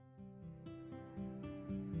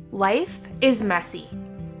Life is messy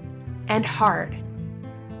and hard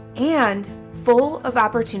and full of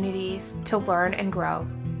opportunities to learn and grow.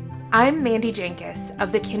 I'm Mandy Jankus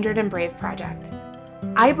of the Kindred and Brave Project.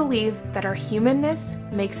 I believe that our humanness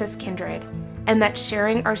makes us kindred and that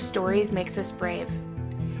sharing our stories makes us brave.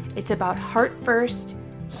 It's about heart-first,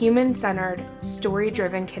 human-centered,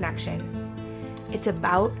 story-driven connection. It's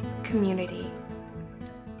about community.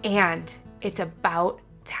 And it's about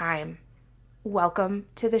time. Welcome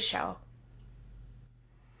to the show.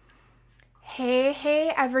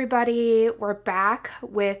 Hey, everybody. We're back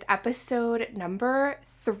with episode number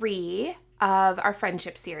 3 of our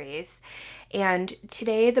friendship series. And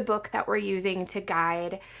today, the book that we're using to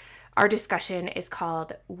guide our discussion is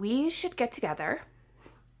called We Should Get Together,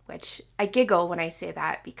 which I giggle when I say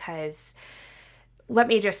that because let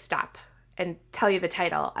me just stop and tell you the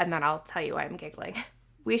title, and then I'll tell you why I'm giggling.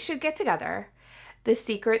 We Should Get Together, The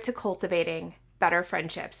Secret to Cultivating Better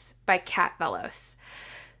Friendships by Kat Vellos.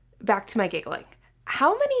 Back to my giggling.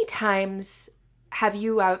 How many times have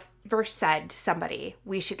you ever said to somebody,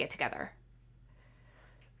 we should get together?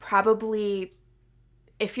 Probably,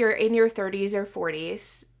 if you're in your 30s or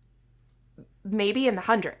 40s, maybe in the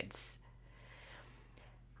hundreds.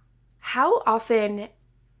 How often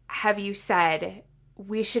have you said,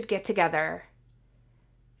 we should get together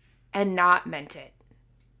and not meant it?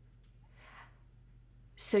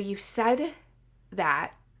 So you've said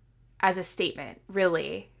that as a statement,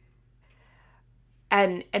 really,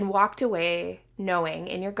 and walked away knowing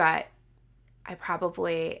in your gut, I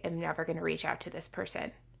probably am never going to reach out to this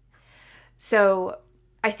person. So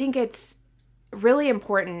I think it's really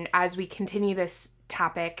important as we continue this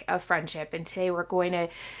topic of friendship, and today we're going to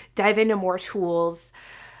dive into more tools,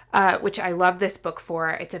 which I love this book for.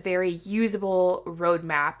 It's a very usable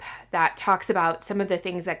roadmap that talks about some of the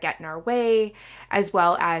things that get in our way, as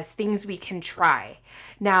well as things we can try.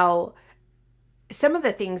 Now, some of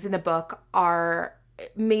the things in the book are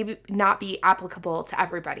maybe not be applicable to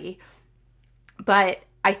everybody, but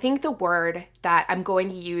I think the word that I'm going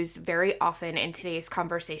to use very often in today's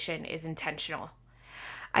conversation is intentional.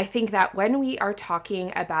 I think that when we are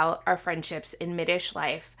talking about our friendships in mid-ish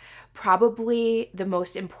life, probably the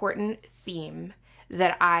most important theme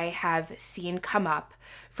that I have seen come up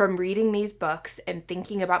from reading these books and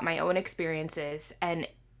thinking about my own experiences and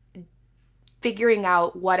figuring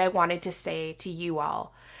out what I wanted to say to you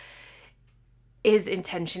all is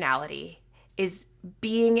intentionality, is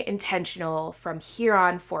being intentional from here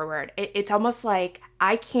on forward. It's almost like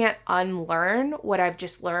I can't unlearn what I've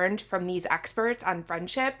just learned from these experts on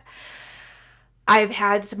friendship. I've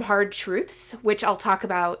had some hard truths, which I'll talk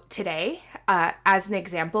about today as an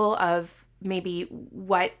example of maybe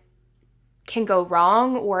what can go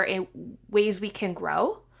wrong or in ways we can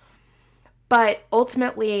grow. But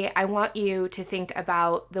ultimately, I want you to think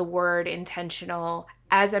about the word intentional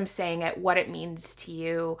as I'm saying it, what it means to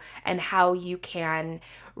you, and how you can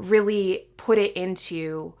really put it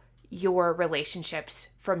into your relationships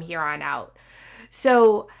from here on out.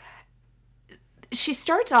 So she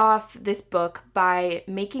starts off this book by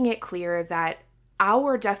making it clear that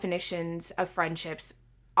our definitions of friendships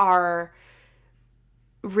are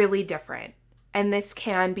really different. And this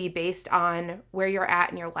can be based on where you're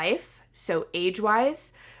at in your life. So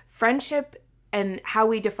age-wise, friendship and how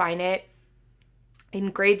we define it in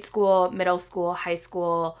grade school, middle school, high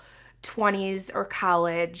school, 20s or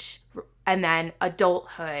college, and then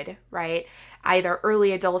adulthood, right? Either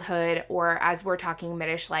early adulthood or as we're talking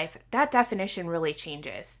mid-ish life, that definition really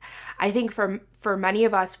changes. I think for many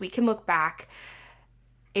of us, we can look back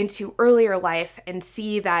into earlier life and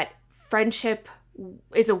see that friendship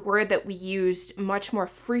is a word that we used much more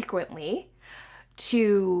frequently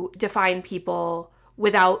to define people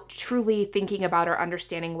without truly thinking about or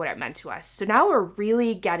understanding what it meant to us. So now we're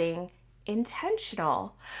really getting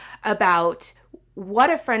intentional about what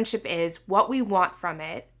a friendship is, what we want from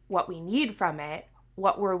it, what we need from it,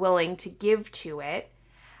 what we're willing to give to it,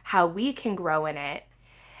 how we can grow in it.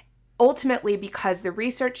 Ultimately, because the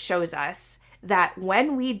research shows us that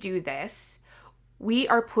when we do this, we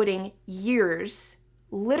are putting years,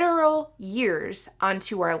 literal years,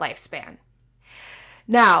 onto our lifespan.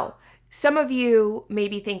 Now, some of you may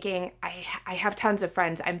be thinking, I have tons of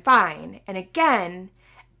friends, I'm fine. And again,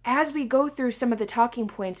 as we go through some of the talking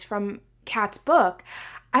points from Kat's book,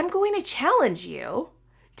 I'm going to challenge you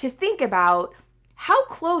to think about how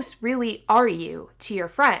close really are you to your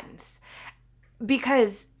friends?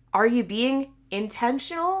 Because are you being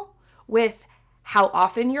intentional with how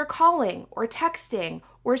often you're calling or texting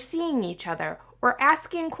or seeing each other or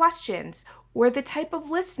asking questions or the type of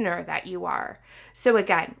listener that you are? So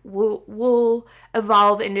again, we'll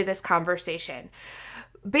evolve into this conversation.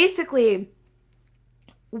 basically,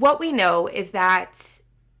 what we know is that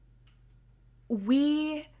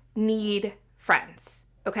we need friends,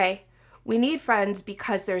 okay? We need friends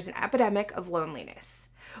because there's an epidemic of loneliness.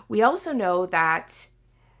 We also know that,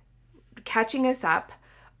 catching us up,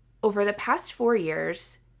 over the past 4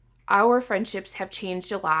 years, our friendships have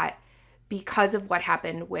changed a lot because of what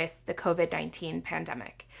happened with the COVID-19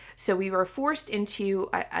 pandemic. So we were forced into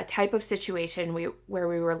a type of situation where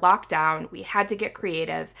we were locked down. We had to get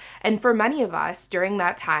creative. And for many of us during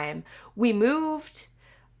that time, we moved,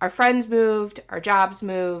 our friends moved, our jobs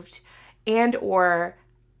moved, and or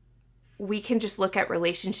we can just look at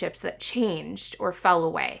relationships that changed or fell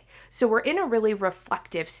away. So we're in a really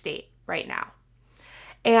reflective state right now.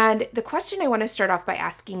 And the question I want to start off by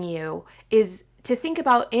asking you is to think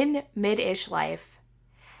about, in mid-ish life,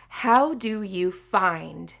 how do you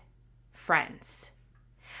find friends?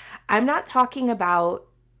 I'm not talking about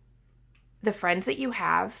the friends that you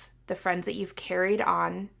have, the friends that you've carried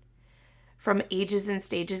on from ages and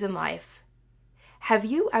stages in life. Have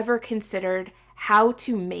you ever considered how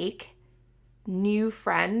to make new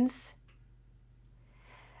friends?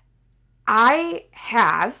 I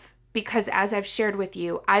have, because as I've shared with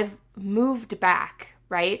you, I've moved back,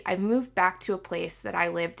 right? I've moved back to a place that I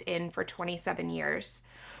lived in for 27 years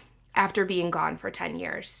after being gone for 10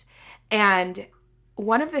 years. And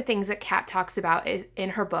one of the things that Kat talks about is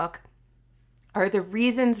in her book are the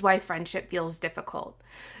reasons why friendship feels difficult.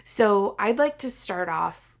 So I'd like to start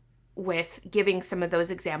off with giving some of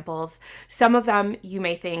those examples. Some of them you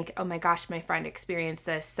may think, oh my gosh, my friend experienced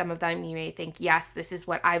this. Some of them you may think, yes, this is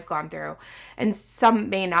what I've gone through. And some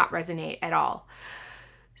may not resonate at all.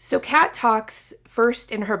 So Kat talks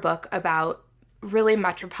first in her book about really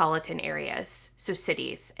metropolitan areas, so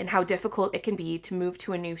cities, and how difficult it can be to move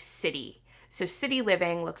to a new city. So city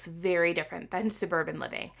living looks very different than suburban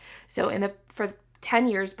living. So for 10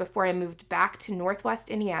 years before I moved back to Northwest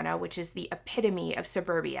Indiana, which is the epitome of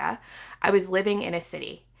suburbia, I was living in a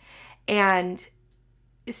city. And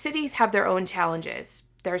cities have their own challenges.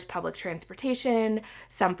 There's public transportation.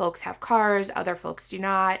 Some folks have cars, other folks do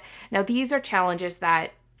not. Now, these are challenges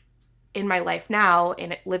that in my life now,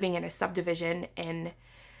 in living in a subdivision in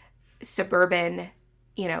suburban,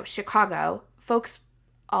 Chicago, folks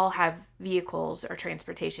all have vehicles or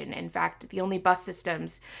transportation. In fact, the only bus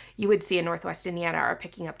systems you would see in Northwest Indiana are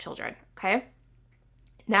picking up children, okay?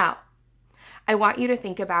 Now, I want you to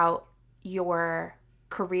think about your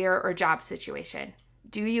career or job situation.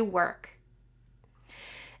 Do you work?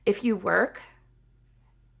 If you work,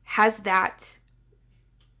 has that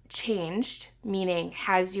changed? Meaning,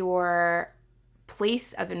 has your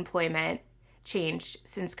place of employment changed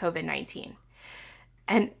since COVID-19?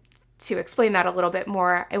 And to explain that a little bit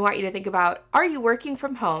more, I want you to think about, are you working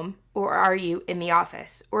from home or are you in the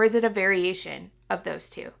office? Or is it a variation of those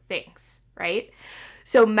two things, right?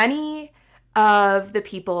 So many of the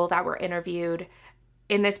people that were interviewed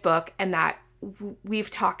in this book and that we've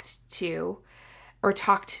talked to or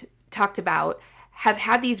talked about have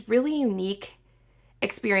had these really unique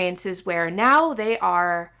experiences where now they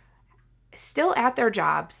are still at their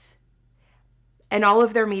jobs and all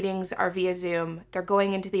of their meetings are via Zoom. They're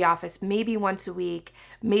going into the office maybe once a week,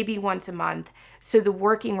 maybe once a month. So the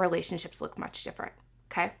working relationships look much different,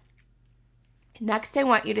 okay? Next, I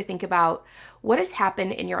want you to think about what has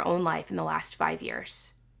happened in your own life in the last 5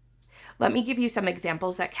 years. Let me give you some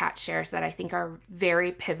examples that Kat shares that I think are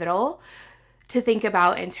very pivotal to think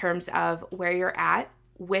about in terms of where you're at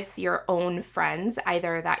with your own friends,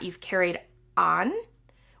 either that you've carried on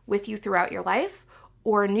with you throughout your life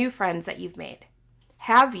or new friends that you've made.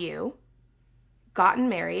 Have you gotten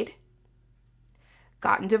married,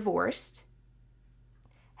 gotten divorced,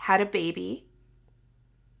 had a baby,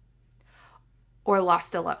 or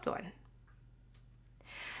lost a loved one?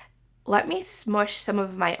 Let me smush some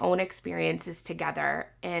of my own experiences together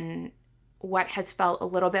in what has felt a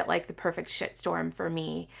little bit like the perfect shitstorm for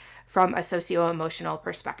me from a socio-emotional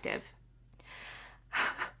perspective.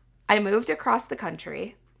 I moved across the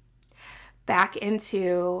country back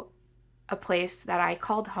into a place that I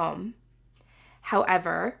called home.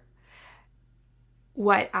 However,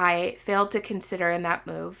 what I failed to consider in that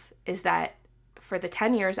move is that for the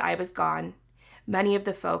 10 years I was gone, many of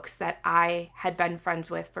the folks that I had been friends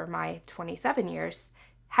with for my 27 years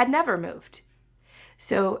had never moved.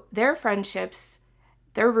 So their friendships,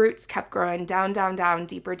 their roots kept growing down, down, down,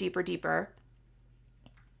 deeper, deeper, deeper.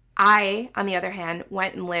 I, on the other hand,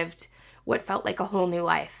 went and lived what felt like a whole new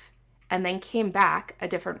life and then came back a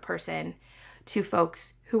different person to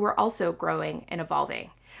folks who were also growing and evolving.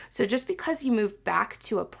 So just because you move back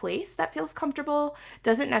to a place that feels comfortable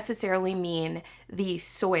doesn't necessarily mean the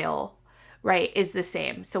soil right, is the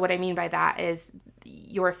same. So what I mean by that is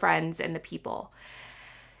your friends and the people.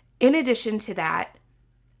 In addition to that,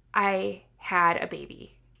 I had a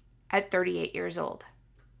baby at 38 years old.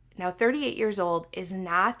 Now, 38 years old is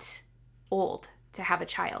not old to have a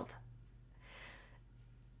child,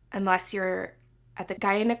 unless you're at the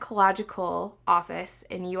gynecological office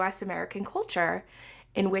in US American culture,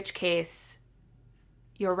 in which case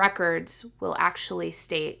your records will actually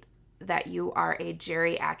state that you are a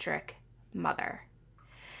geriatric mother.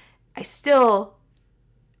 I still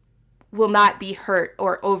will not be hurt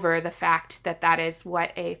or over the fact that that is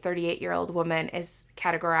what a 38-year-old woman is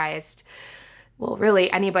categorized. Well,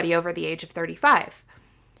 really anybody over the age of 35.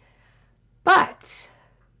 But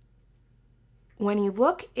when you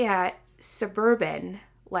look at suburban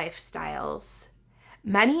lifestyles,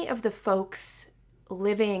 many of the folks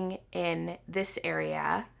living in this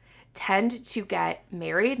area tend to get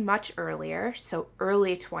married much earlier, so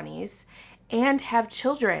early 20s, and have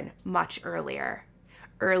children much earlier,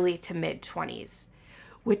 early to mid 20s,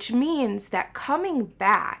 which means that coming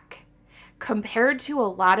back, compared to a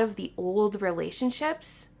lot of the old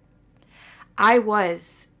relationships, I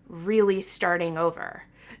was really starting over.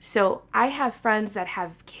 So I have friends that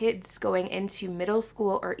have kids going into middle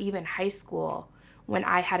school or even high school when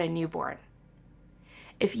I had a newborn.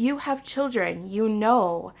 If you have children, you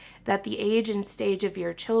know that the age and stage of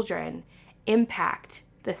your children impact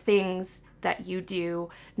the things that you do,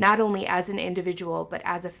 not only as an individual, but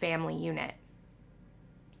as a family unit.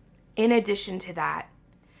 In addition to that,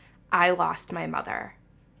 I lost my mother.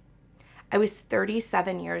 I was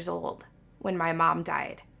 37 years old when my mom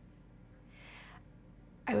died.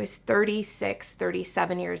 I was 36,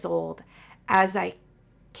 37 years old as I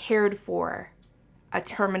cared for a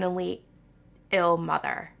terminally ill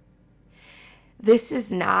mother. This is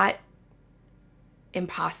not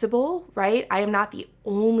impossible, right? I am not the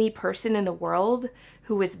only person in the world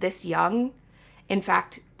who is this young. In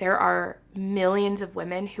fact, there are millions of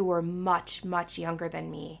women who were much, much younger than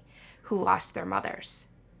me who lost their mothers.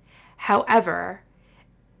 However,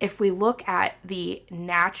 if we look at the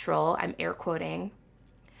natural, I'm air quoting,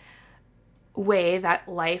 way that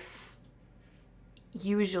life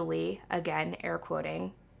usually, again, air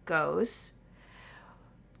quoting, goes,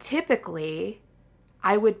 typically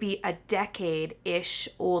I would be a decade-ish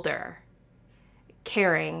older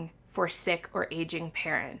caring for sick or aging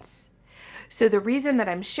parents. So the reason that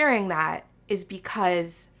I'm sharing that is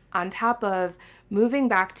because on top of moving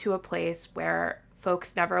back to a place where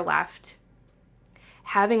folks never left,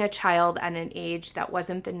 having a child at an age that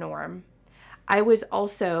wasn't the norm, I was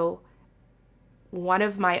also one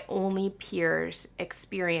of my only peers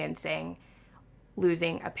experiencing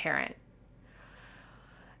losing a parent.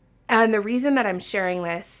 And the reason that I'm sharing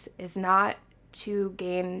this is not to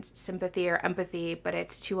gain sympathy or empathy, but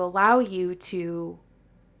it's to allow you to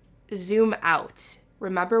zoom out.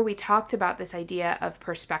 Remember, we talked about this idea of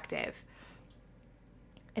perspective.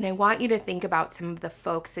 And I want you to think about some of the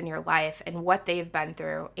folks in your life and what they've been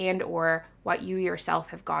through and or what you yourself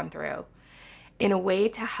have gone through in a way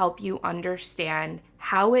to help you understand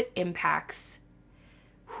how it impacts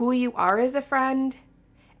who you are as a friend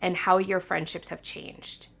and how your friendships have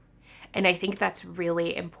changed. And I think that's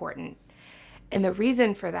really important. And the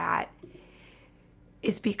reason for that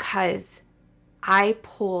is because I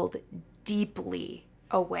pulled deeply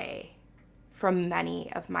away from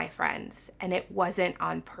many of my friends, and it wasn't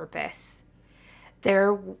on purpose.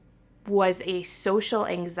 There was a social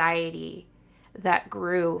anxiety that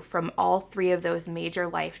grew from all three of those major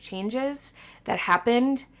life changes that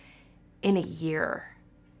happened in a year.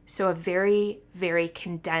 So a very, very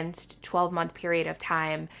condensed 12-month period of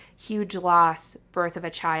time, huge loss, birth of a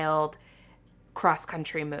child,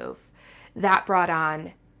 cross-country move. That brought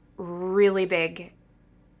on really big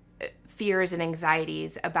fears and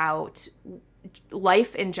anxieties about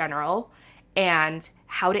life in general and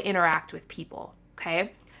how to interact with people,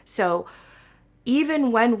 okay? So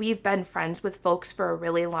even when we've been friends with folks for a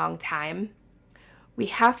really long time, we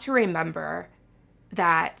have to remember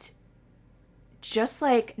that just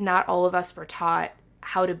like not all of us were taught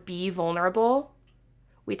how to be vulnerable,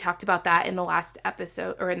 we talked about that in the last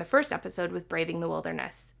episode, or in the first episode with Braving the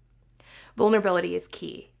Wilderness. Vulnerability is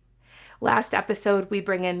key. Last episode, we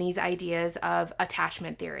bring in these ideas of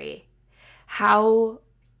attachment theory, how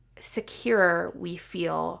secure we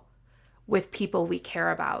feel with people we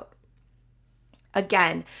care about.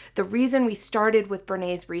 Again, the reason we started with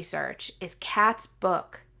Brené's research is Kat's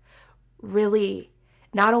book really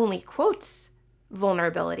not only quotes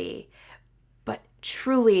vulnerability, but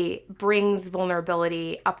truly brings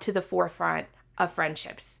vulnerability up to the forefront of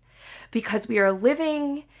friendships. Because we are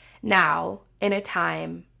living now in a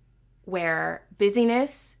time where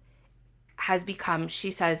busyness has become,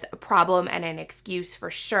 she says, a problem and an excuse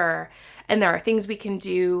for sure. And there are things we can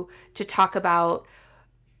do to talk about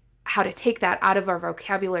how to take that out of our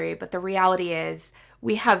vocabulary. But the reality is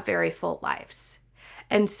we have very full lives.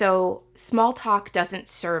 And so small talk doesn't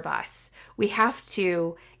serve us. We have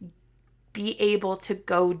to be able to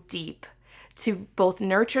go deep, to both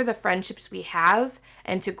nurture the friendships we have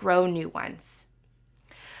and to grow new ones.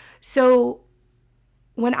 So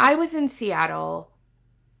when I was in Seattle,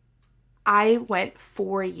 I went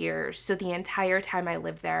 4 years, so the entire time I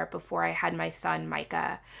lived there before I had my son,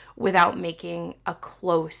 Micah, without making a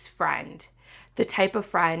close friend. The type of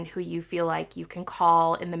friend who you feel like you can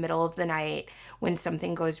call in the middle of the night when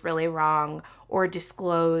something goes really wrong, or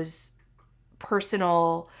disclose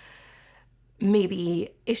personal,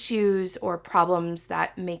 maybe issues or problems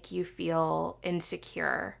that make you feel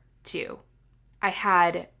insecure too. I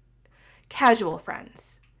had casual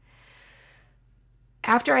friends.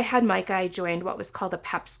 After I had Micah, I joined what was called a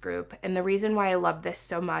PEPS group. And the reason why I love this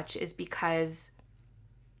so much is because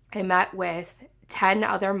I met with 10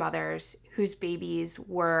 other mothers whose babies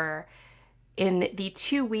were in the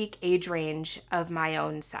 2-week age range of my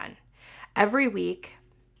own son. Every week,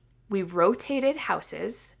 we rotated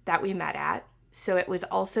houses that we met at. So it was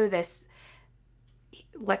also this,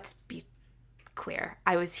 let's be clear,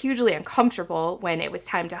 I was hugely uncomfortable when it was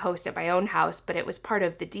time to host at my own house, but it was part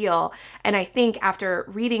of the deal. And I think after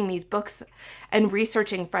reading these books and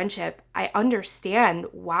researching friendship, I understand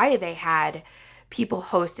why they had people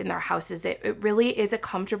host in their houses. It really is a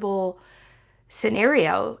comfortable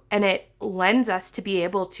scenario, and it lends us to be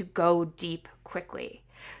able to go deep quickly.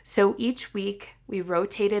 So each week we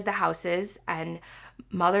rotated the houses and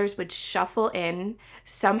mothers would shuffle in.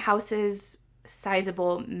 Some houses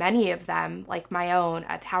sizable, many of them, like my own,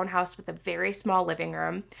 a townhouse with a very small living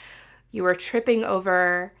room. You were tripping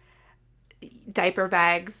over diaper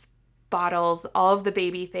bags, bottles, all of the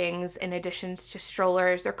baby things, in addition to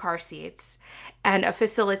strollers or car seats. And a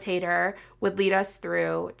facilitator would lead us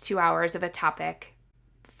through 2 hours of a topic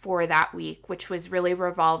for that week, which was really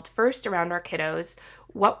revolved first around our kiddos,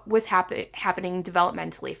 what was happening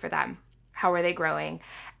developmentally for them, how are they growing,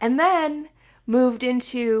 and then moved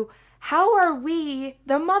into how are we,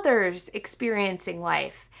 the mothers, experiencing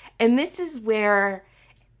life? And this is where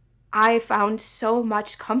I found so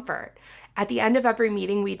much comfort. At the end of every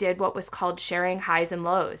meeting, we did what was called sharing highs and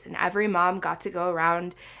lows. And every mom got to go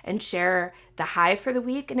around and share the high for the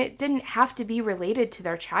week. And it didn't have to be related to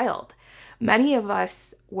their child. Many of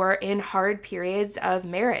us were in hard periods of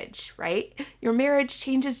marriage, right? Your marriage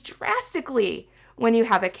changes drastically when you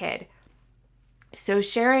have a kid. So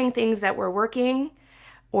sharing things that were working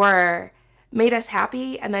or made us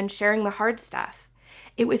happy, and then sharing the hard stuff.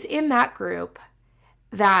 It was in that group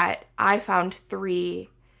that I found 3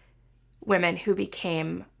 women who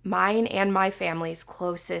became mine and my family's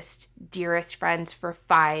closest, dearest friends for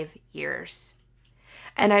 5 years.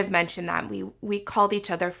 And I've mentioned that we called each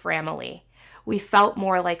other family. We felt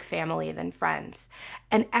more like family than friends.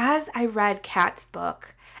 And as I read Kat's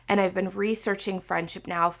book, and I've been researching friendship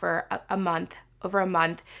now for over a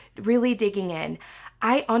month, really digging in,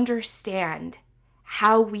 I understand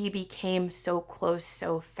how we became so close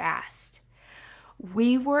so fast.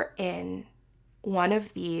 We were in one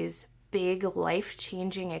of these big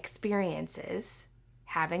life-changing experiences,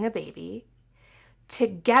 having a baby,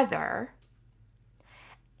 together,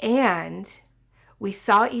 and we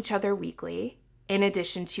saw each other weekly, in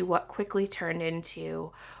addition to what quickly turned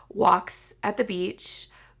into walks at the beach,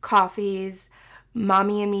 coffees,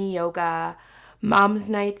 mommy and me yoga, mom's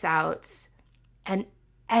nights out, and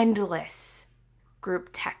endless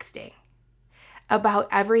group texting about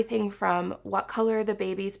everything from what color the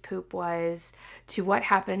baby's poop was, to what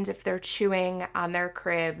happens if they're chewing on their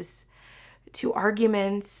cribs, to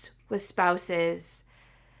arguments with spouses,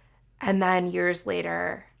 and then years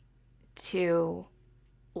later to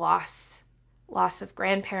loss of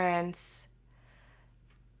grandparents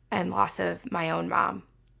and loss of my own mom.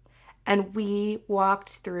 And we walked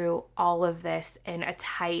through all of this in a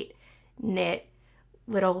tight-knit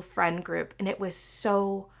little friend group, and it was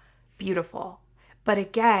so beautiful. But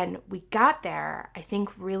again, we got there, I think,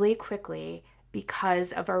 really quickly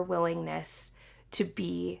because of our willingness to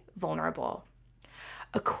be vulnerable.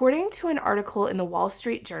 According to an article in the Wall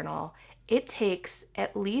Street Journal, it takes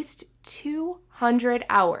at least 200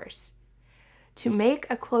 hours to make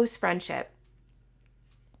a close friendship,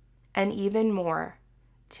 and even more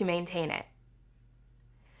to maintain it.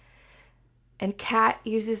 And Kat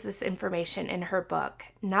uses this information in her book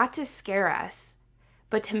not to scare us,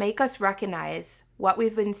 but to make us recognize what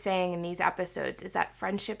we've been saying in these episodes is that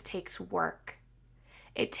friendship takes work.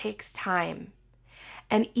 It takes time.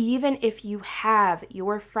 And even if you have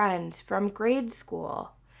your friends from grade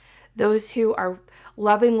school, those who are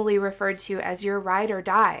lovingly referred to as your ride or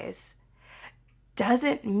dies,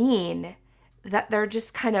 doesn't mean that they're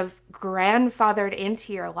just kind of grandfathered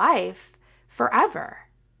into your life forever.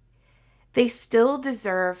 They still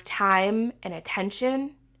deserve time and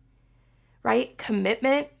attention, right?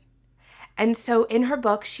 Commitment. And so in her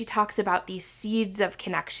book, she talks about these seeds of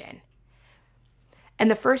connection. And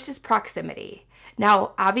the first is proximity.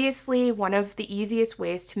 Now, obviously, one of the easiest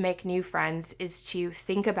ways to make new friends is to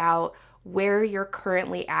think about where you're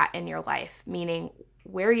currently at in your life, meaning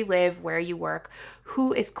where you live, where you work,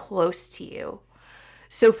 who is close to you.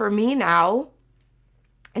 So for me now,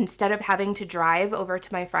 instead of having to drive over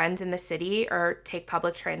to my friends in the city or take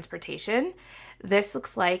public transportation, this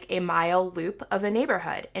looks like a mile loop of a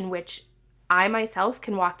neighborhood in which I myself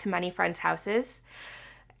can walk to many friends' houses.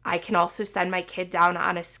 I can also send my kid down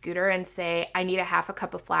on a scooter and say, I need a half a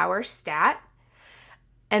cup of flour, stat.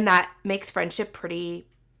 And that makes friendship pretty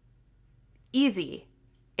easy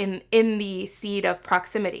in the seed of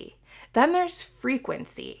proximity. Then there's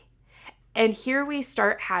frequency. And here we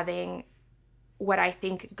start having what I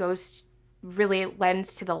think really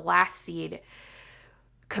lends to the last seed,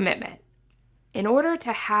 commitment. In order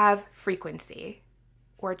to have frequency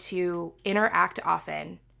or to interact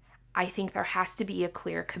often, I think there has to be a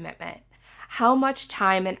clear commitment. How much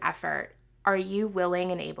time and effort are you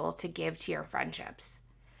willing and able to give to your friendships?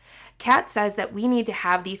 Kat says that we need to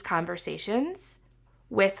have these conversations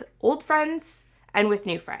with old friends and with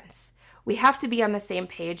new friends. We have to be on the same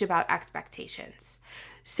page about expectations.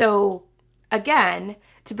 So again,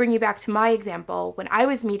 to bring you back to my example, when I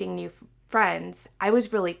was meeting new friends, I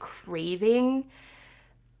was really craving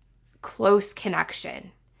close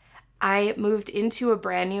connection. I moved into a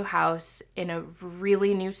brand new house in a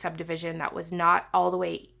really new subdivision that was not all the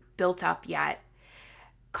way built up yet,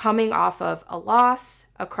 coming off of a loss,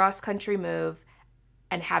 a cross-country move,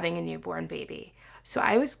 and having a newborn baby. So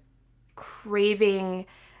I was craving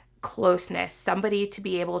closeness, somebody to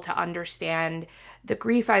be able to understand the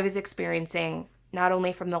grief I was experiencing, not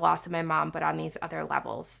only from the loss of my mom, but on these other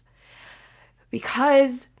levels.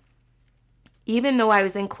 Because even though I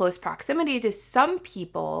was in close proximity to some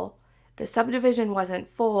people, the subdivision wasn't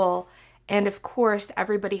full. And of course,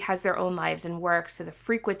 everybody has their own lives and work, so the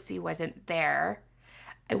frequency wasn't there.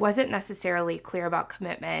 I wasn't necessarily clear about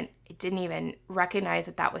commitment. I didn't even recognize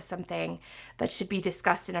that that was something that should be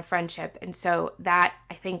discussed in a friendship. And so that,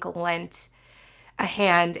 I think, lent a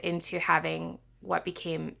hand into having what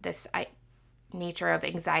became this nature of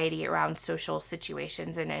anxiety around social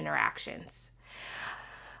situations and interactions.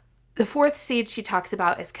 The fourth seed she talks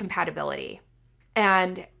about is compatibility.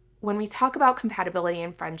 And when we talk about compatibility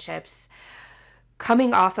in friendships,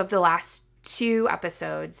 coming off of the last 2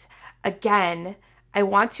 episodes, again, I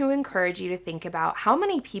want to encourage you to think about how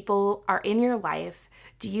many people are in your life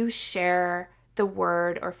do you share the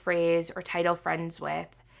word or phrase or title friends with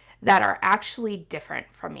that are actually different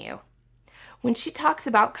from you. When she talks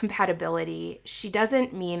about compatibility, she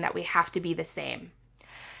doesn't mean that we have to be the same.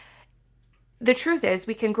 The truth is,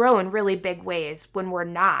 we can grow in really big ways when we're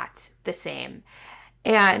not the same.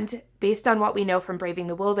 And based on what we know from Braving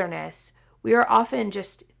the Wilderness, we are often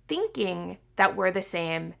just thinking that we're the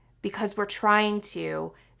same because we're trying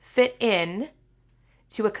to fit in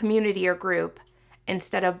to a community or group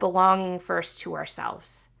instead of belonging first to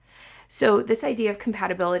ourselves. So this idea of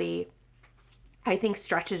compatibility, I think,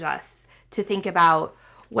 stretches us to think about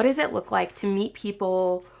what does it look like to meet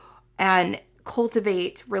people and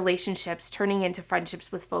cultivate relationships, turning into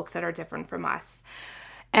friendships with folks that are different from us.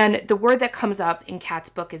 And the word that comes up in Kat's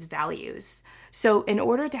book is values. So in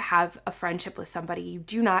order to have a friendship with somebody, you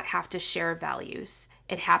do not have to share values.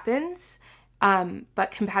 It happens,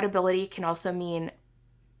 but compatibility can also mean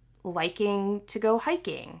liking to go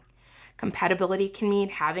hiking. Compatibility can mean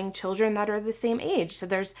having children that are the same age. So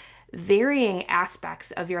there's varying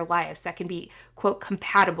aspects of your lives that can be, quote,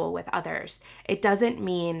 compatible with others. It doesn't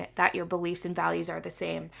mean that your beliefs and values are the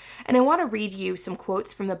same. And I want to read you some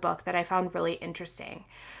quotes from the book that I found really interesting.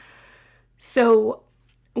 So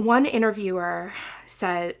one interviewee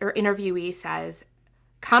says,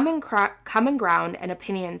 common ground and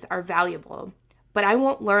opinions are valuable, but I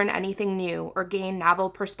won't learn anything new or gain novel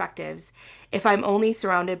perspectives if I'm only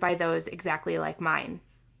surrounded by those exactly like mine.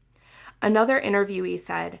 Another interviewee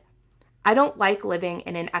said, I don't like living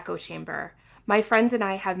in an echo chamber. My friends and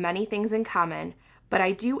I have many things in common, but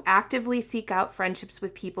I do actively seek out friendships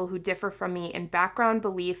with people who differ from me in background,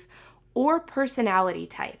 belief, or personality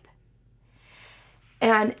type.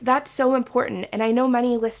 And that's so important. And I know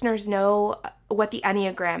many listeners know what the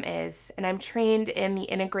Enneagram is, and I'm trained in the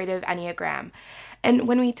Integrative Enneagram. And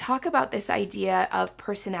when we talk about this idea of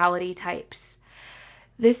personality types,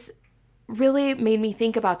 this really made me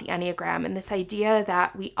think about the Enneagram and this idea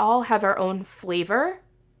that we all have our own flavor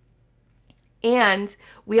and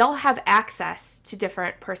we all have access to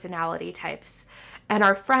different personality types. And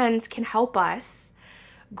our friends can help us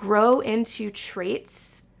grow into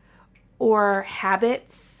traits or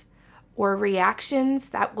habits or reactions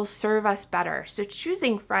that will serve us better. So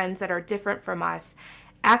choosing friends that are different from us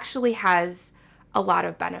actually has a lot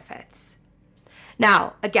of benefits.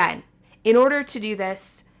 Now, again, in order to do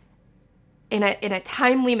this in a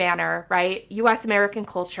timely manner, right? US American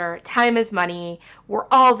culture, time is money. We're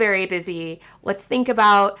all very busy. Let's think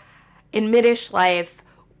about in mid-ish life,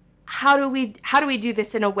 how do we do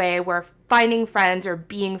this in a way where finding friends or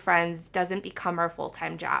being friends doesn't become our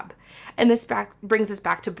full-time job? And this brings us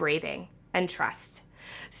back to braving and trust.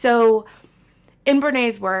 So in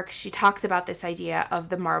Brené's work, she talks about this idea of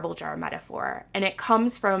the marble jar metaphor, and it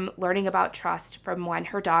comes from learning about trust from when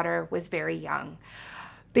her daughter was very young.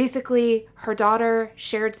 Basically, her daughter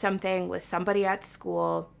shared something with somebody at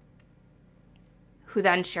school who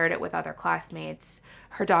then shared it with other classmates.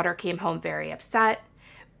 Her daughter came home very upset.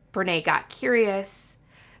 Brené got curious,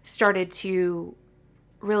 started to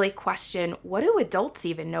really question, what do adults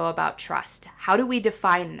even know about trust? How do we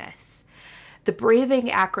define this? The Braving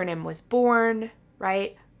acronym was born,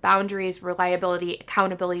 right? Boundaries, reliability,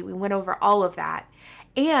 accountability. We went over all of that.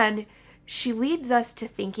 And she leads us to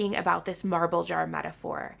thinking about this marble jar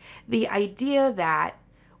metaphor. The idea that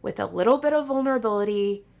with a little bit of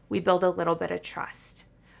vulnerability, we build a little bit of trust.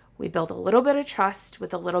 We build a little bit of trust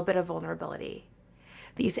with a little bit of vulnerability.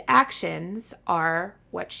 These actions are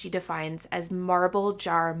what she defines as marble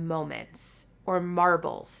jar moments, or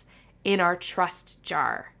marbles in our trust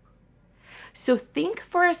jar. So think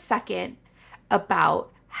for a second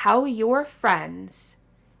about how your friends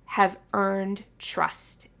have earned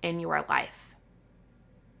trust in your life.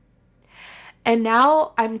 And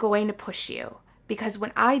now I'm going to push you, because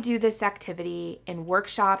when I do this activity in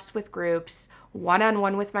workshops with groups,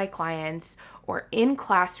 one-on-one with my clients, or in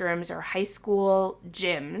classrooms or high school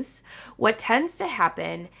gyms, what tends to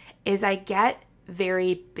happen is I get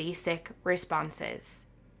very basic responses.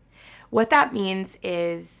 What that means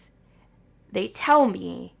is they tell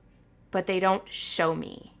me, but they don't show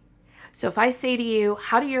me. So if I say to you,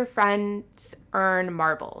 how do your friends earn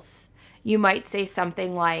marbles? You might say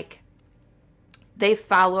something like, they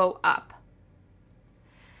follow up.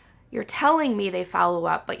 You're telling me they follow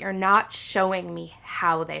up, but you're not showing me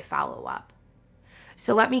how they follow up.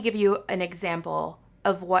 So let me give you an example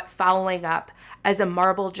of what following up as a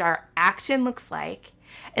marble jar action looks like.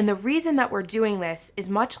 And the reason that we're doing this is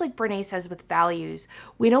much like Brené says with values,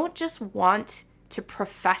 we don't just want to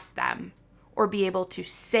profess them or be able to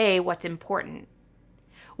say what's important.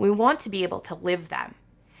 We want to be able to live them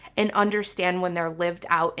and understand when they're lived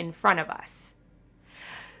out in front of us.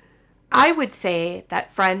 I would say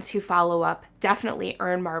that friends who follow up definitely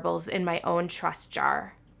earn marbles in my own trust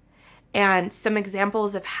jar. And some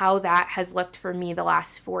examples of how that has looked for me the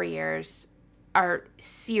last 4 years are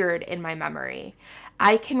seared in my memory.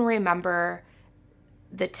 I can remember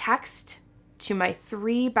the text to my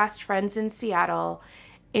 3 best friends in Seattle,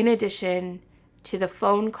 in addition to the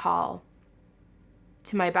phone call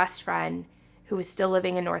to my best friend who was still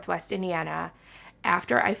living in Northwest Indiana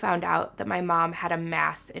after I found out that my mom had a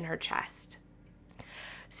mass in her chest.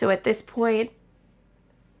 So at this point,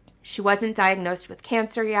 she wasn't diagnosed with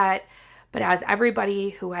cancer yet, but as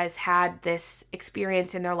everybody who has had this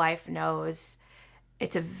experience in their life knows,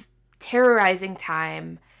 it's a terrorizing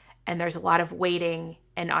time and there's a lot of waiting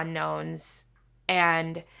and unknowns.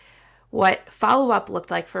 And what follow-up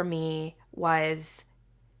looked like for me was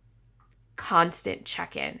constant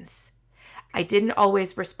check-ins. I didn't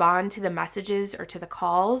always respond to the messages or to the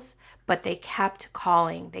calls, but they kept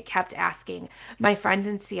calling. They kept asking. My friends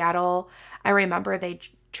in Seattle, I remember they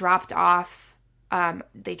dropped off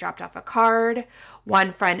a card.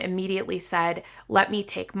 One friend immediately said, let me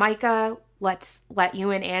take Micah. Let's let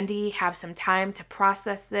you and Andy have some time to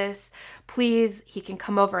process this. Please, he can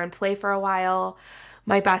come over and play for a while.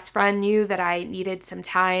 My best friend knew that I needed some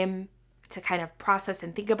time to kind of process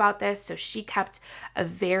and think about this, so she kept a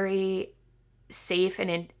very safe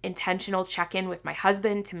and intentional check-in with my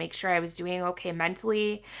husband to make sure I was doing okay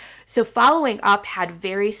mentally. So following up had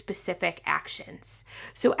very specific actions.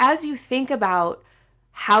 So as you think about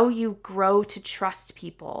how you grow to trust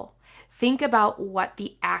people, think about what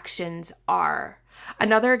the actions are.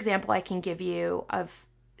 Another example I can give you of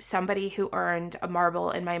somebody who earned a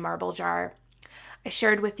marble in my marble jar. I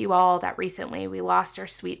shared with you all that recently we lost our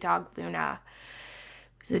sweet dog, Luna.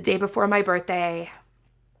 It was the day before my birthday,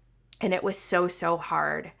 and it was so, so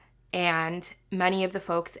hard. And many of the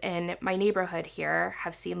folks in my neighborhood here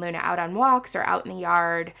have seen Luna out on walks or out in the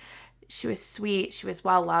yard. She was sweet. She was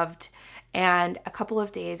well loved. And a couple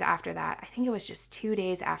of days after that, I think it was just 2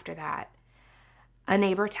 days after that, a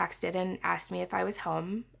neighbor texted and asked me if I was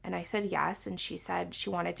home. And I said yes. And she said she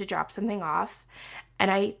wanted to drop something off. And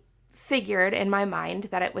I figured in my mind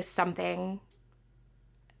that it was something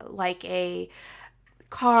like a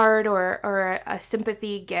card or a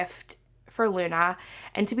sympathy gift for Luna.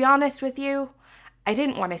 And to be honest with you, I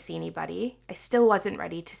didn't want to see anybody. I still wasn't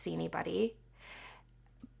ready to see anybody.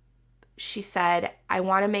 She said, I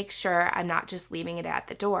want to make sure I'm not just leaving it at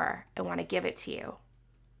the door. I want to give it to you.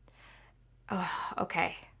 Oh,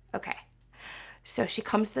 okay. So she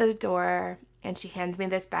comes to the door and she hands me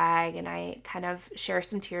this bag, and I kind of share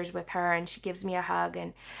some tears with her, and she gives me a hug,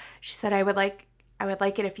 and she said, I would like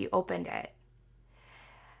it if you opened it.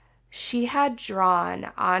 She had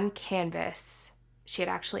drawn on canvas.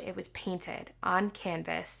 It was painted on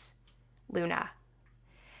canvas, Luna.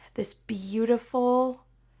 This beautiful,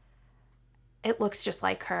 it looks just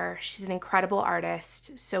like her. She's an incredible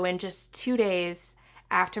artist. So in just 2 days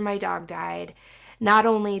after my dog died, not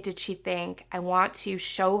only did she think, I want to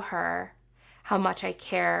show her how much I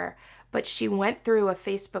care, but she went through a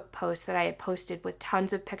Facebook post that I had posted with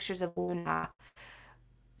tons of pictures of Luna,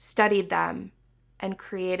 studied them, and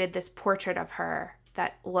created this portrait of her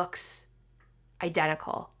that looks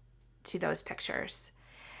identical to those pictures.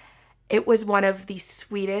 It was one of the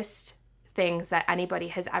sweetest things that anybody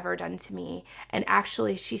has ever done to me. And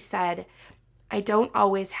actually, she said, I don't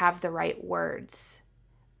always have the right words,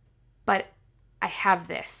 but I have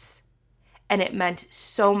this, and it meant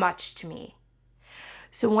so much to me.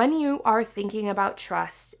 So when you are thinking about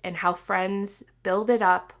trust and how friends build it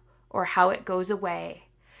up or how it goes away,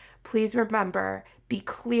 please remember, be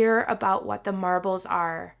clear about what the marbles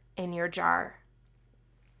are in your jar.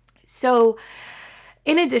 So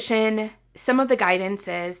in addition, some of the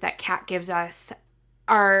guidances that Kat gives us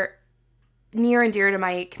are near and dear to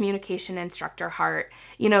my communication instructor heart.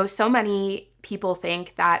 So many people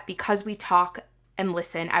think that because we talk and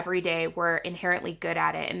listen every day, we're inherently good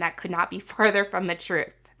at it, and that could not be farther from the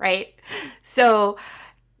truth, right? So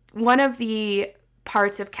one of the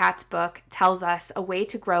parts of Kat's book tells us a way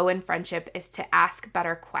to grow in friendship is to ask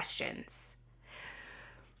better questions.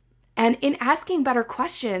 And in asking better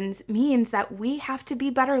questions means that we have to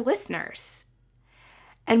be better listeners.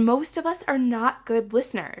 And most of us are not good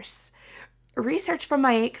listeners. Research from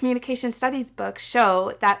my communication studies book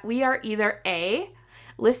show that we are either A,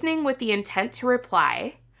 listening with the intent to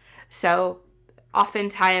reply. So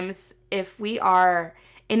oftentimes, if we are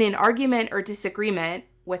in an argument or disagreement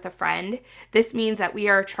with a friend, this means that we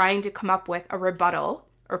are trying to come up with a rebuttal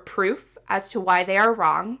or proof as to why they are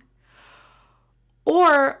wrong.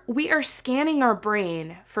 Or we are scanning our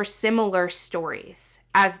brain for similar stories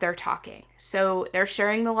as they're talking. So they're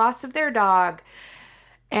sharing the loss of their dog,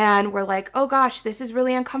 and we're like, oh gosh, this is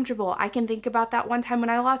really uncomfortable. I can think about that one time when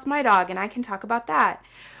I lost my dog, and I can talk about that.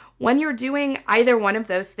 When you're doing either one of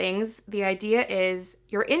those things, the idea is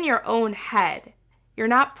you're in your own head. You're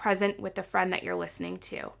not present with the friend that you're listening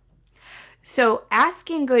to. So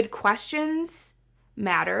asking good questions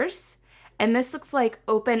matters. And this looks like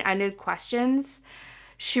open-ended questions.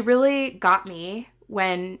 She really got me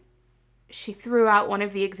when she threw out one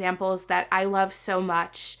of the examples that I love so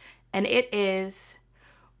much. And it is,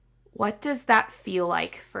 what does that feel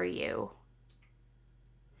like for you?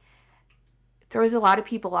 It throws a lot of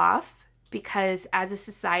people off because as a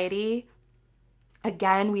society,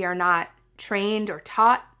 again, we are not trained or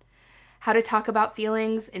taught how to talk about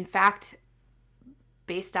feelings. In fact,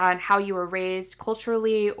 based on how you were raised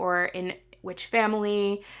culturally or in which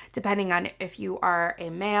family, depending on if you are a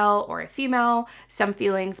male or a female, some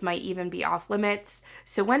feelings might even be off limits.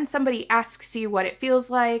 So when somebody asks you what it feels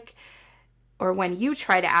like, or when you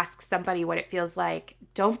try to ask somebody what it feels like,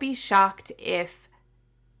 don't be shocked if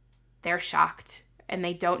they're shocked and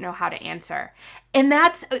they don't know how to answer. And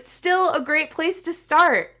that's still a great place to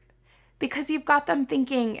start because you've got them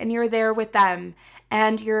thinking and you're there with them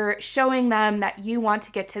and you're showing them that you want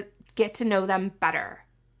to get to know them better.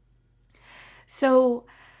 So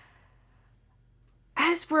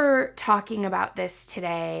as we're talking about this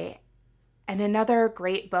today, and another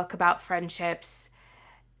great book about friendships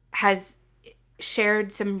has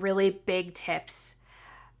shared some really big tips,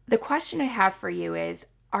 the question I have for you is,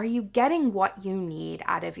 are you getting what you need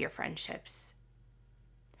out of your friendships?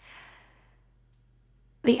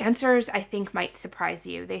 The answers, I think, might surprise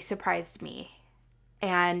you. They surprised me.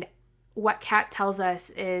 And what Kat tells us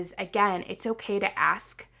is, again, it's okay to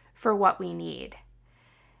ask for what we need.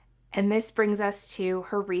 And this brings us to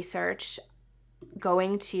her research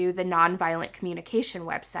going to the Nonviolent Communication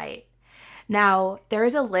website. Now, there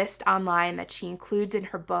is a list online that she includes in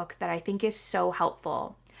her book that I think is so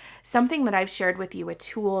helpful. Something that I've shared with you, a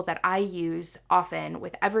tool that I use often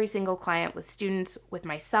with every single client, with students, with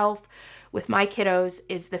myself, with my kiddos,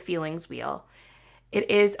 is the feelings wheel. It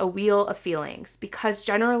is a wheel of feelings because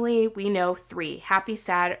generally we know 3: happy,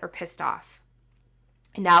 sad, or pissed off.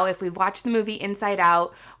 Now, if we've watched the movie Inside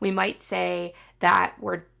Out, we might say that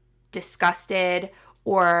we're disgusted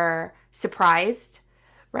or surprised,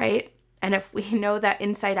 right? And if we know that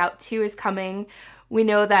Inside Out 2 is coming, we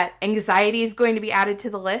know that anxiety is going to be added to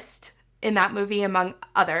the list in that movie, among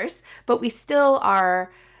others, but we still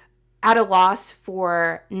are at a loss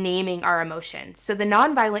for naming our emotions. So the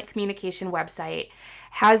Nonviolent Communication website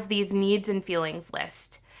has these needs and feelings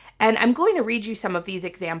list. And I'm going to read you some of these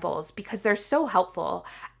examples because they're so helpful,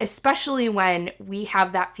 especially when we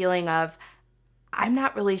have that feeling of, I'm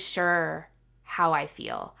not really sure how I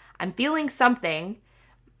feel. I'm feeling something.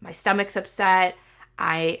 My stomach's upset.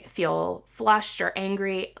 I feel flushed or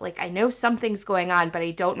angry. Like I know something's going on, but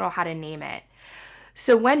I don't know how to name it.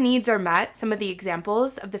 So when needs are met, some of the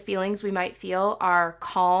examples of the feelings we might feel are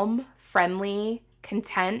calm, friendly,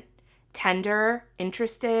 content, tender,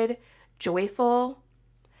 interested, joyful.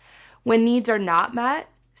 When needs are not met,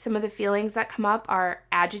 some of the feelings that come up are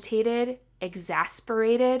agitated,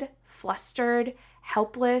 exasperated, flustered,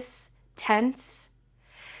 helpless, tense.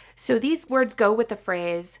 So these words go with the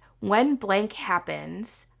phrase, when blank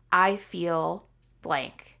happens, I feel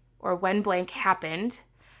blank. Or when blank happened,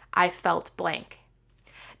 I felt blank.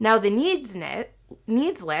 Now, the needs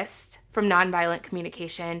list from Nonviolent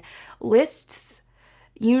Communication lists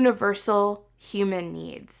universal human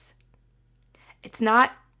needs. It's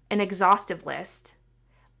not an exhaustive list,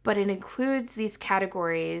 but it includes these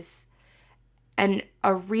categories and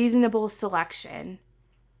a reasonable selection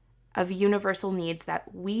of universal needs that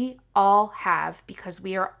we all have because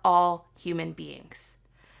we are all human beings.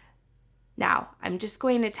 Now, I'm just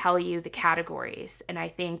going to tell you the categories, and I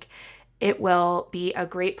think it will be a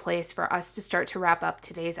great place for us to start to wrap up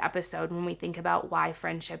today's episode when we think about why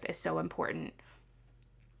friendship is so important.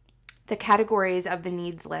 The categories of the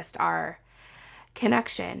needs list are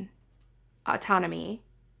connection, autonomy,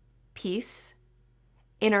 peace,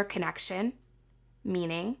 interconnection,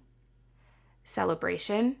 meaning,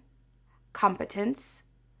 celebration, competence,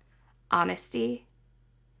 honesty,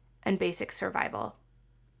 and basic survival.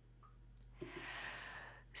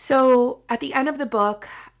 So at the end of the book,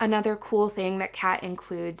 another cool thing that Kat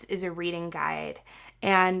includes is a reading guide.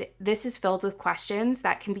 And this is filled with questions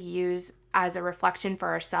that can be used as a reflection for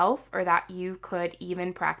ourselves, or that you could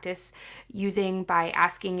even practice using by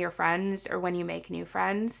asking your friends or when you make new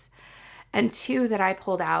friends. And 2 that I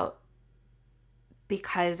pulled out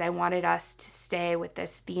because I wanted us to stay with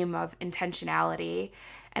this theme of intentionality.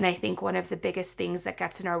 And I think one of the biggest things that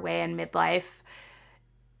gets in our way in midlife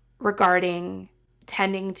regarding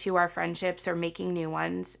tending to our friendships or making new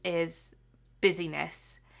ones is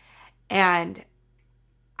busyness. And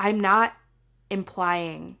I'm not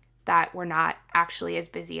implying that we're not actually as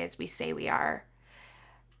busy as we say we are.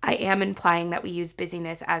 I am implying that we use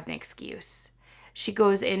busyness as an excuse. She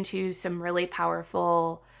goes into some really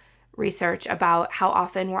powerful research about how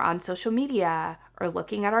often we're on social media or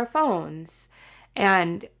looking at our phones.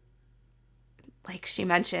 And like she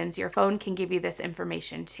mentions, your phone can give you this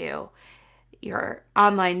information too. Your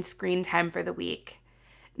online screen time for the week.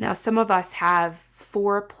 Now, some of us have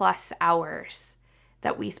 4+ hours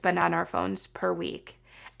that we spend on our phones per week.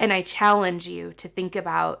 And I challenge you to think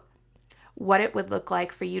about what it would look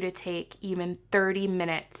like for you to take even 30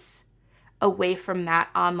 minutes away from that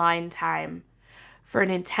online time for an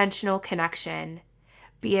intentional connection,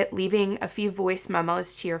 be it leaving a few voice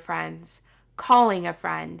memos to your friends, calling a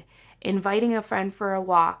friend, inviting a friend for a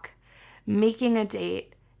walk, making a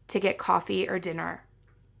date to get coffee or dinner.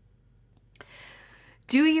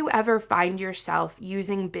 Do you ever find yourself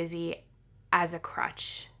using busy as a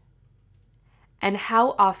crutch? And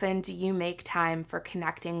how often do you make time for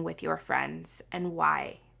connecting with your friends, and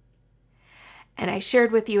why? And I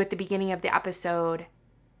shared with you at the beginning of the episode,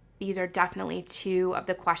 these are definitely 2 of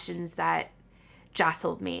the questions that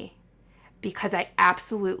jostled me because I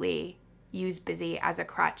absolutely use busy as a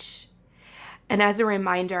crutch. And as a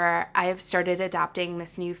reminder, I have started adopting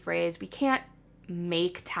this new phrase, we can't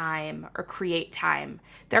make time or create time.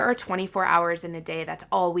 There are 24 hours in a day, that's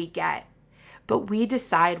all we get. But we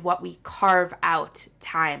decide what we carve out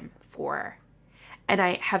time for. And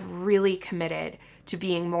I have really committed to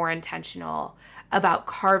being more intentional about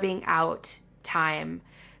carving out time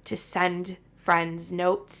to send friends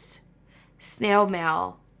notes, snail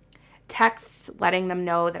mail, texts letting them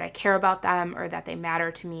know that I care about them or that they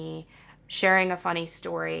matter to me, sharing a funny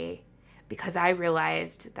story, because I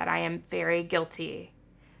realized that I am very guilty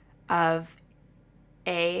of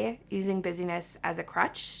using busyness as a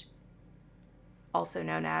crutch, also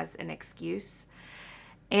known as an excuse,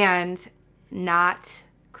 and not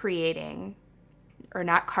creating or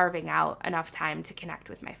not carving out enough time to connect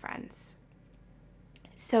with my friends.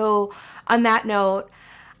 So on that note,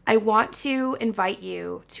 I want to invite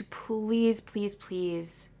you to please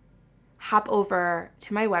hop over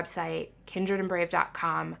to my website,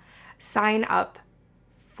 kindredandbrave.com, sign up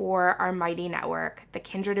for our Mighty Network, the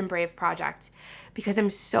Kindred and Brave Project, because I'm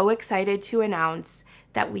so excited to announce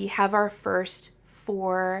that we have our first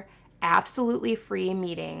 4 absolutely free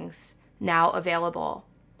meetings now available.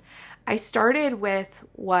 I started with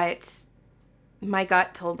what my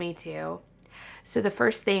gut told me to. So the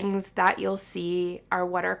first things that you'll see are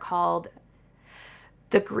what are called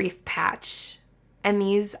the Grief Patch. And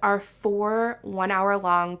these are 4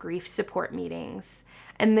 one-hour-long grief support meetings.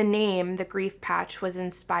 And the name, the Grief Patch, was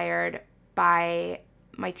inspired by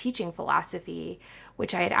my teaching philosophy,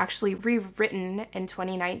 which I had actually rewritten in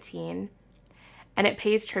 2019. And it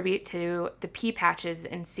pays tribute to the pea patches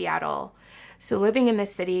in Seattle. So living in the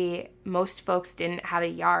city, most folks didn't have a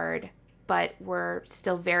yard, but were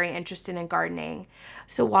still very interested in gardening.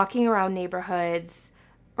 So walking around neighborhoods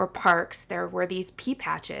or parks, there were these pea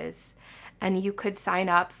patches, and you could sign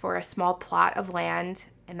up for a small plot of land,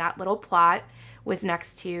 and that little plot was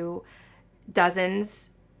next to dozens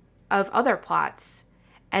of other plots.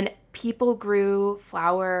 And people grew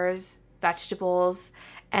flowers, vegetables,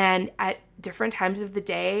 and at different times of the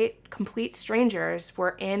day, complete strangers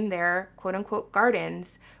were in their quote unquote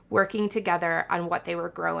gardens working together on what they were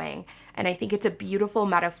growing. And I think it's a beautiful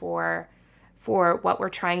metaphor for what we're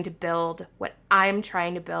trying to build, what I'm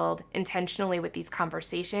trying to build intentionally with these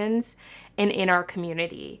conversations and in our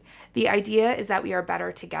community. The idea is that we are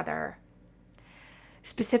better together.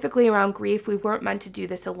 Specifically around grief, we weren't meant to do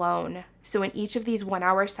this alone. So in each of these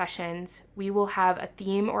 1-hour sessions, we will have a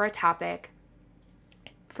theme or a topic.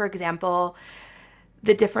 For example,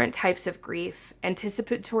 the different types of grief,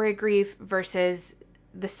 anticipatory grief versus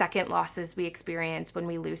the second losses we experience when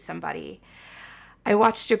we lose somebody. I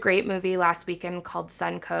watched a great movie last weekend called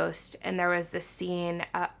Suncoast, and there was this scene,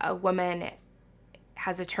 a woman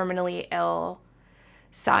has a terminally ill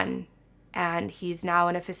son, and he's now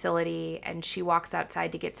in a facility, and she walks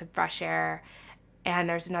outside to get some fresh air, and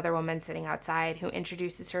there's another woman sitting outside who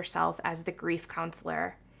introduces herself as the grief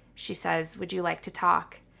counselor. She says, "Would you like to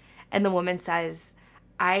talk?" And the woman says,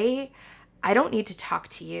 I don't need to talk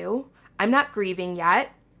to you. I'm not grieving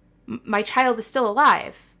yet. My child is still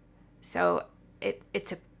alive." So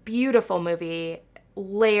it's a beautiful movie,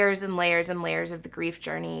 layers and layers and layers of the grief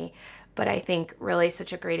journey, but I think really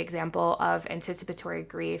such a great example of anticipatory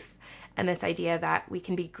grief and this idea that we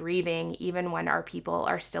can be grieving even when our people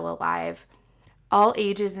are still alive. All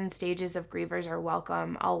ages and stages of grievers are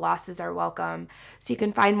welcome. All losses are welcome. So you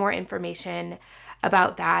can find more information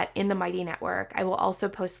about that in the Mighty Network. I will also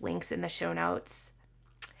post links in the show notes.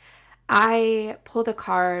 I pulled a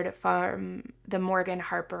card from the Morgan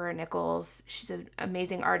Harper Nichols, she's an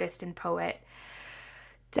amazing artist and poet,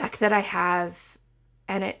 deck that I have,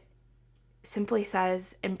 and it simply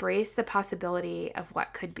says, "Embrace the possibility of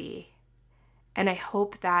what could be." And I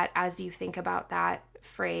hope that as you think about that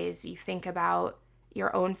phrase, you think about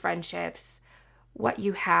your own friendships, what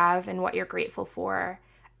you have and what you're grateful for,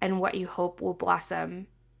 and what you hope will blossom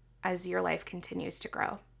as your life continues to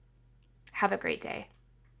grow. Have a great day.